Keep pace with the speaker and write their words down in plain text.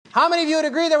How many of you would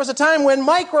agree there was a time when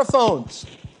microphones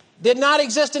did not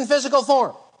exist in physical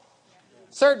form?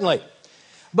 Certainly.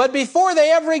 But before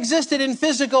they ever existed in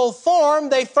physical form,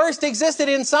 they first existed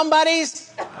in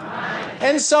somebody's mind.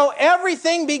 And so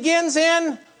everything begins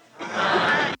in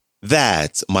mind.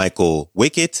 That's Michael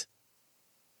Wickett,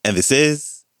 and this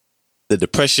is the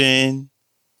Depression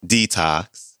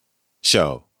Detox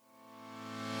Show.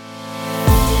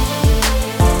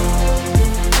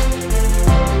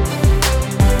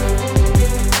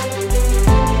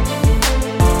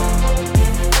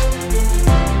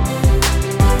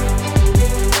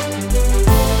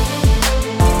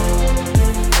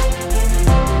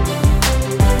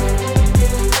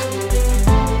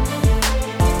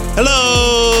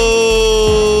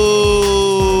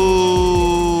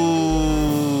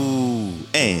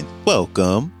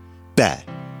 Welcome back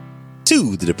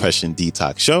to the Depression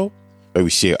Detox Show, where we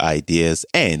share ideas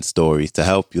and stories to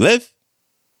help you live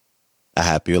a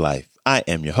happier life. I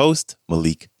am your host,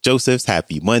 Malik Josephs.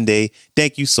 Happy Monday.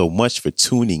 Thank you so much for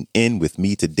tuning in with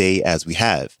me today as we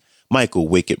have Michael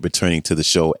Wickett returning to the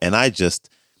show. And I just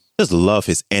love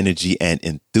his energy and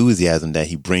enthusiasm that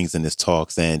he brings in his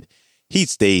talks. And he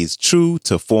stays true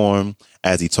to form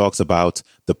as he talks about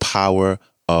the power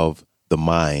of the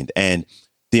mind and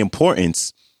the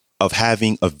importance of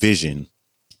having a vision.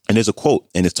 And there's a quote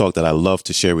in his talk that I love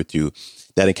to share with you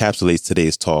that encapsulates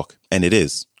today's talk. And it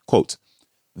is, quote,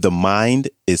 "The mind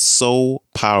is so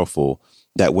powerful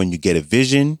that when you get a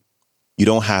vision, you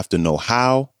don't have to know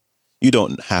how, you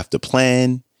don't have to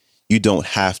plan, you don't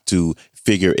have to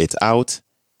figure it out,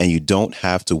 and you don't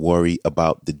have to worry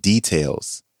about the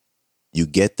details. You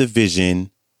get the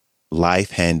vision,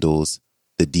 life handles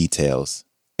the details,"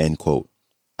 end quote.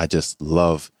 I just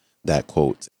love that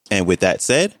quote. And with that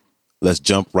said, let's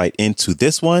jump right into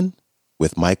this one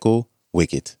with Michael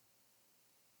Wickett.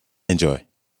 Enjoy.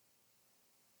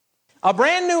 A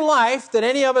brand new life that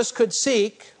any of us could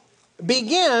seek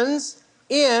begins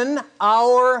in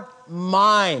our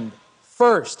mind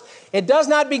first. It does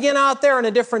not begin out there in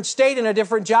a different state, in a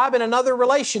different job, in another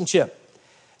relationship.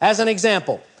 As an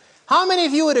example, how many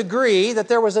of you would agree that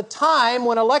there was a time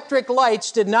when electric lights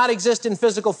did not exist in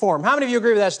physical form? How many of you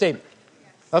agree with that statement?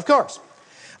 Of course.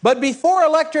 But before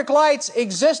electric lights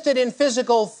existed in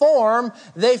physical form,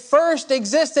 they first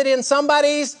existed in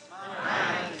somebody's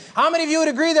mind. How many of you would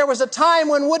agree there was a time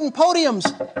when wooden podiums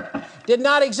did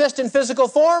not exist in physical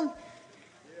form?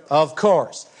 Of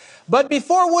course. But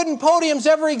before wooden podiums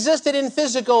ever existed in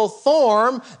physical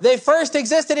form, they first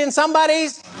existed in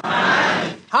somebody's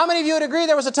mind. How many of you would agree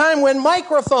there was a time when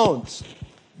microphones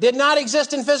did not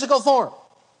exist in physical form?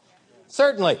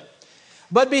 Certainly.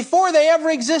 But before they ever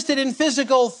existed in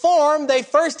physical form, they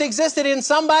first existed in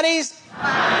somebody's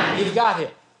mind. You've got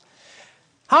it.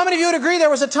 How many of you would agree there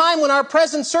was a time when our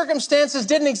present circumstances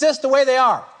didn't exist the way they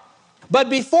are? But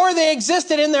before they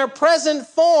existed in their present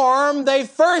form, they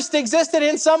first existed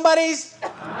in somebody's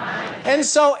mind. And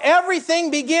so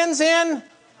everything begins in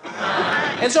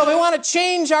mind. And so if we want to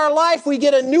change our life, we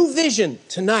get a new vision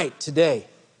tonight, today,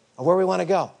 of where we want to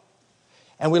go.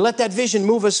 And we let that vision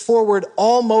move us forward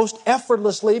almost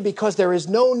effortlessly because there is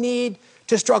no need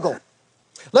to struggle.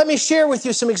 Let me share with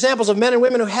you some examples of men and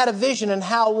women who had a vision and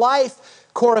how life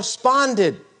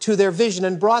corresponded to their vision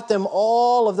and brought them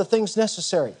all of the things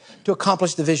necessary to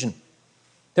accomplish the vision.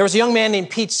 There was a young man named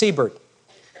Pete Siebert,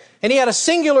 and he had a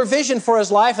singular vision for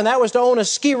his life, and that was to own a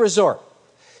ski resort.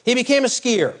 He became a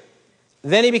skier.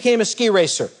 Then he became a ski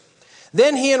racer.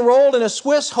 Then he enrolled in a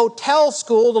Swiss hotel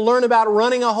school to learn about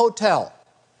running a hotel.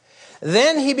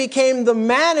 Then he became the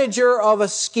manager of a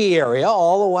ski area,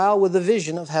 all the while with the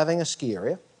vision of having a ski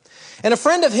area. And a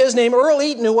friend of his named Earl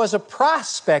Eaton, who was a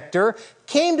prospector,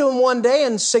 came to him one day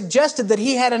and suggested that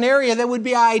he had an area that would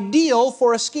be ideal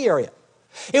for a ski area.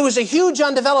 It was a huge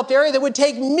undeveloped area that would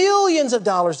take millions of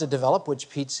dollars to develop, which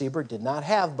Pete Siebert did not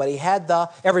have, but he had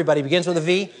everybody begins with a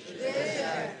V.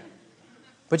 Vision.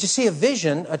 But you see, a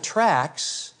vision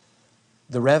attracts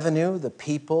the revenue, the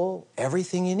people,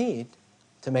 everything you need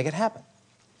to make it happen.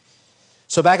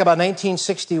 So back about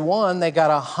 1961, they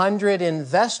got 100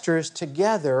 investors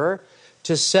together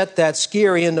to set that ski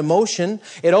area into motion.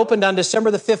 It opened on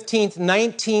December the 15th,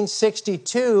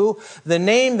 1962. The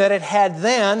name that it had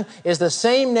then is the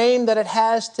same name that it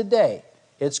has today.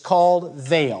 It's called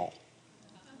Vail.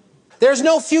 There's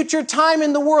no future time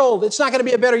in the world. It's not going to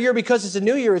be a better year because it's a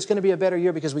new year. It's going to be a better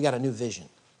year because we got a new vision.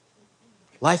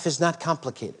 Life is not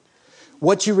complicated.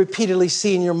 What you repeatedly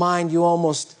see in your mind, you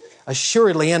almost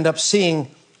assuredly end up seeing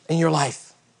in your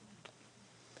life.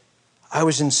 I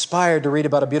was inspired to read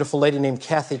about a beautiful lady named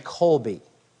Kathy Colby,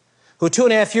 who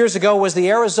 2.5 years ago was the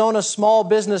Arizona Small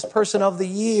Business Person of the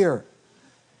Year.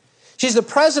 She's the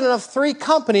president of 3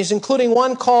 companies, including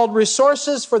one called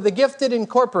Resources for the Gifted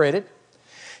Incorporated.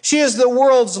 She is the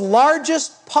world's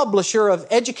largest publisher of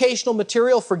educational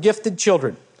material for gifted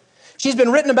children. She's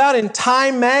been written about in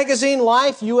Time Magazine,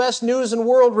 Life, U.S. News and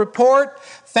World Report,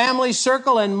 Family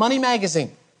Circle, and Money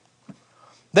Magazine.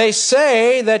 They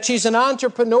say that she's an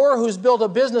entrepreneur who's built a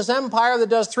business empire that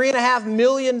does $3.5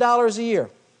 million a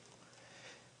year.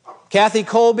 Kathy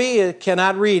Kolbe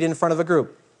cannot read in front of a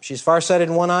group. She's farsighted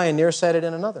in one eye and nearsighted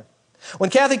in another.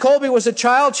 When Kathy Kolbe was a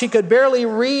child, she could barely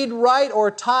read, write, or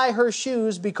tie her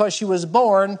shoes because she was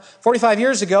born 45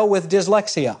 years ago with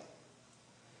dyslexia.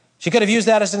 She could have used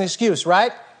that as an excuse,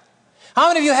 right? How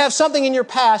many of you have something in your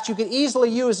past you could easily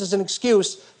use as an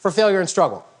excuse for failure and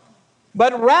struggle?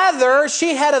 But rather,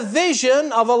 she had a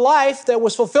vision of a life that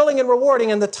was fulfilling and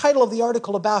rewarding, and the title of the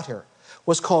article about her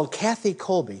was called Kathy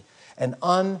Kolbe, An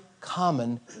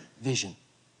Uncommon Vision.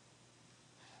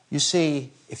 You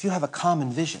see, if you have a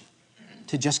common vision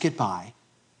to just get by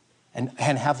and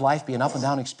have life be an up and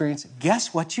down experience,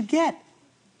 guess what you get?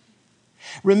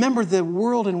 Remember, the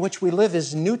world in which we live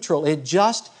is neutral. It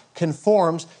just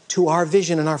conforms to our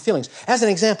vision and our feelings. As an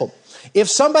example, if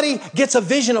somebody gets a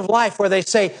vision of life where they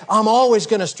say, I'm always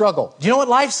going to struggle, do you know what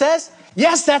life says?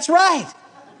 Yes, that's right.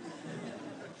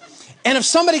 And if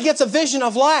somebody gets a vision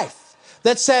of life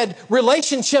that said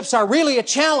relationships are really a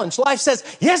challenge, life says,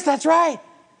 yes, that's right.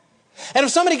 And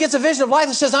if somebody gets a vision of life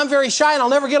that says, I'm very shy and I'll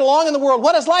never get along in the world,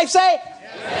 what does life say?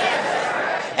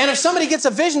 Yes. And if somebody gets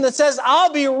a vision that says,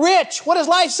 I'll be rich, what does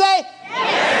life say?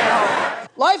 Yes.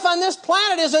 Life on this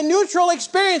planet is a neutral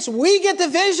experience. We get the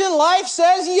vision, life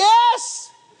says yes.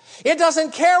 It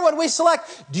doesn't care what we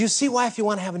select. Do you see why if you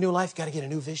want to have a new life, you've got to get a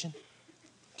new vision?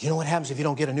 Do you know what happens if you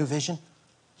don't get a new vision?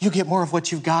 You get more of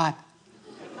what you've got.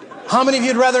 How many of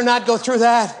you would rather not go through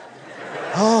that?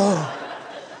 Oh.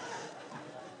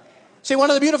 See,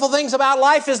 one of the beautiful things about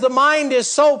life is the mind is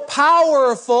so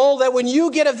powerful that when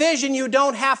you get a vision, you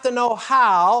don't have to know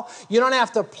how, you don't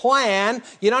have to plan,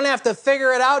 you don't have to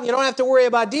figure it out, you don't have to worry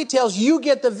about details. You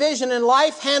get the vision and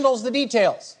life handles the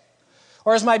details.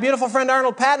 Or as my beautiful friend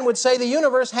Arnold Patton would say, the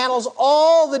universe handles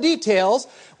all the details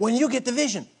when you get the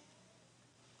vision.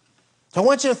 So I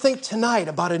want you to think tonight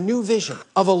about a new vision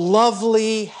of a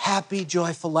lovely, happy,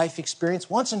 joyful life experience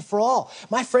once and for all.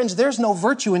 My friends, there's no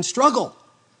virtue in struggle.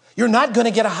 You're not going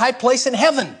to get a high place in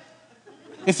heaven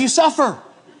if you suffer.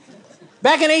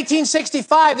 Back in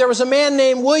 1865, there was a man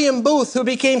named William Booth who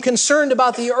became concerned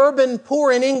about the urban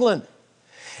poor in England.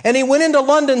 And he went into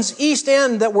London's East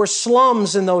End that were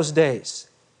slums in those days.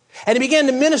 And he began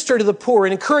to minister to the poor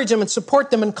and encourage them and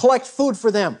support them and collect food for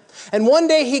them. And one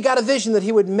day he got a vision that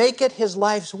he would make it his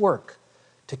life's work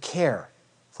to care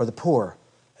for the poor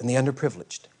and the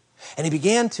underprivileged. And he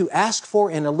began to ask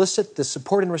for and elicit the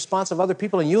support and response of other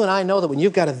people. And you and I know that when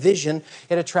you've got a vision,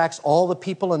 it attracts all the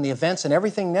people and the events and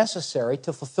everything necessary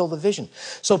to fulfill the vision.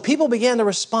 So people began to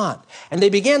respond. And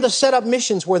they began to set up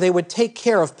missions where they would take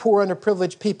care of poor,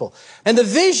 underprivileged people. And the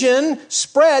vision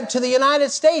spread to the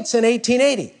United States in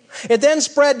 1880. It then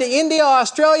spread to India,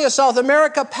 Australia, South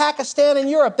America, Pakistan, and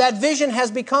Europe. That vision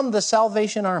has become the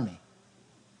Salvation Army.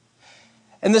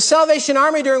 And the Salvation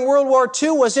Army during World War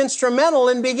II was instrumental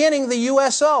in beginning the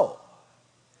USO.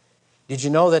 Did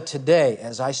you know that today,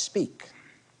 as I speak,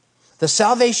 the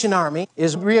Salvation Army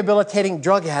is rehabilitating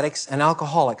drug addicts and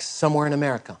alcoholics somewhere in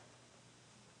America,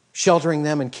 sheltering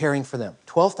them and caring for them?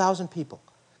 12,000 people.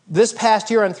 This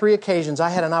past year on 3 occasions, I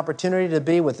had an opportunity to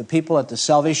be with the people at the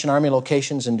Salvation Army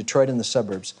locations in Detroit and the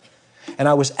suburbs. And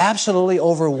I was absolutely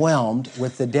overwhelmed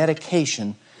with the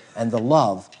dedication and the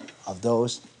love of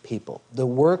those people. The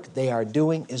work they are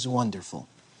doing is wonderful.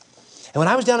 And when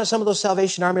I was down at some of those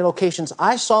Salvation Army locations,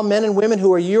 I saw men and women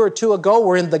who a year or two ago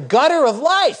were in the gutter of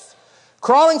life,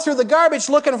 crawling through the garbage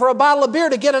looking for a bottle of beer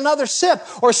to get another sip,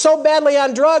 or so badly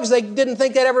on drugs they didn't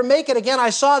think they'd ever make it again. I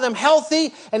saw them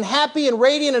healthy and happy and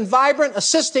radiant and vibrant,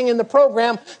 assisting in the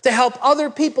program to help other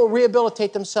people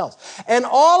rehabilitate themselves. And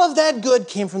all of that good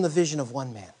came from the vision of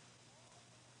one man.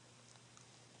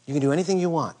 You can do anything you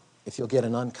want if you'll get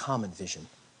an uncommon vision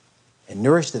and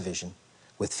nourish the vision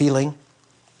with feeling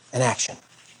and action.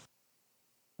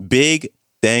 Big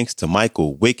thanks to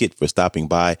Michael Wickett for stopping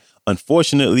by.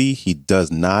 Unfortunately, he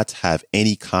does not have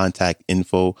any contact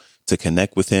info to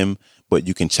connect with him, but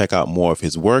you can check out more of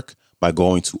his work by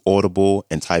going to Audible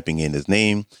and typing in his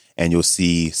name, and you'll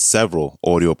see several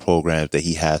audio programs that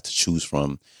he has to choose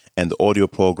from. And the audio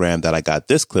program that I got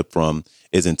this clip from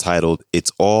is entitled,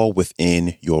 It's All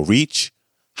Within Your Reach,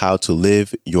 How to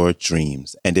Live Your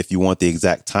Dreams. And if you want the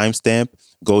exact timestamp,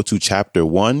 go to chapter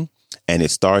 1, and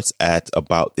it starts at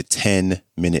about the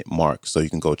 10-minute mark. So you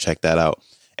can go check that out.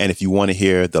 And if you want to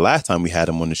hear the last time we had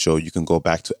him on the show, you can go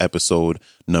back to episode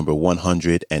number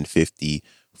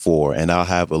 154. And I'll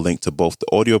have a link to both the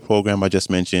audio program I just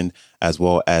mentioned, as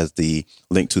well as the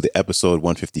link to the episode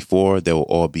 154. They will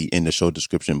all be in the show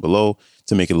description below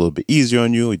to make it a little bit easier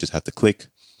on you. You just have to click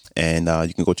and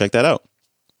you can go check that out.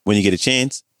 When you get a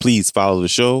chance, please follow the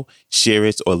show, share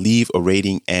it, or leave a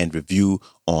rating and review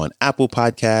on Apple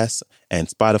Podcasts and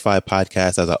Spotify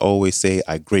Podcasts. As I always say,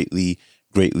 I greatly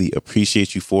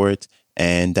appreciate you for it.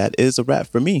 And that is a wrap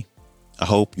for me. I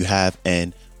hope you have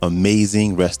an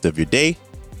amazing rest of your day,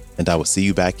 and I will see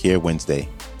you back here Wednesday.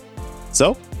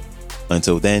 So,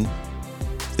 until then,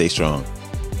 stay strong.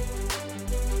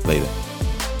 Later.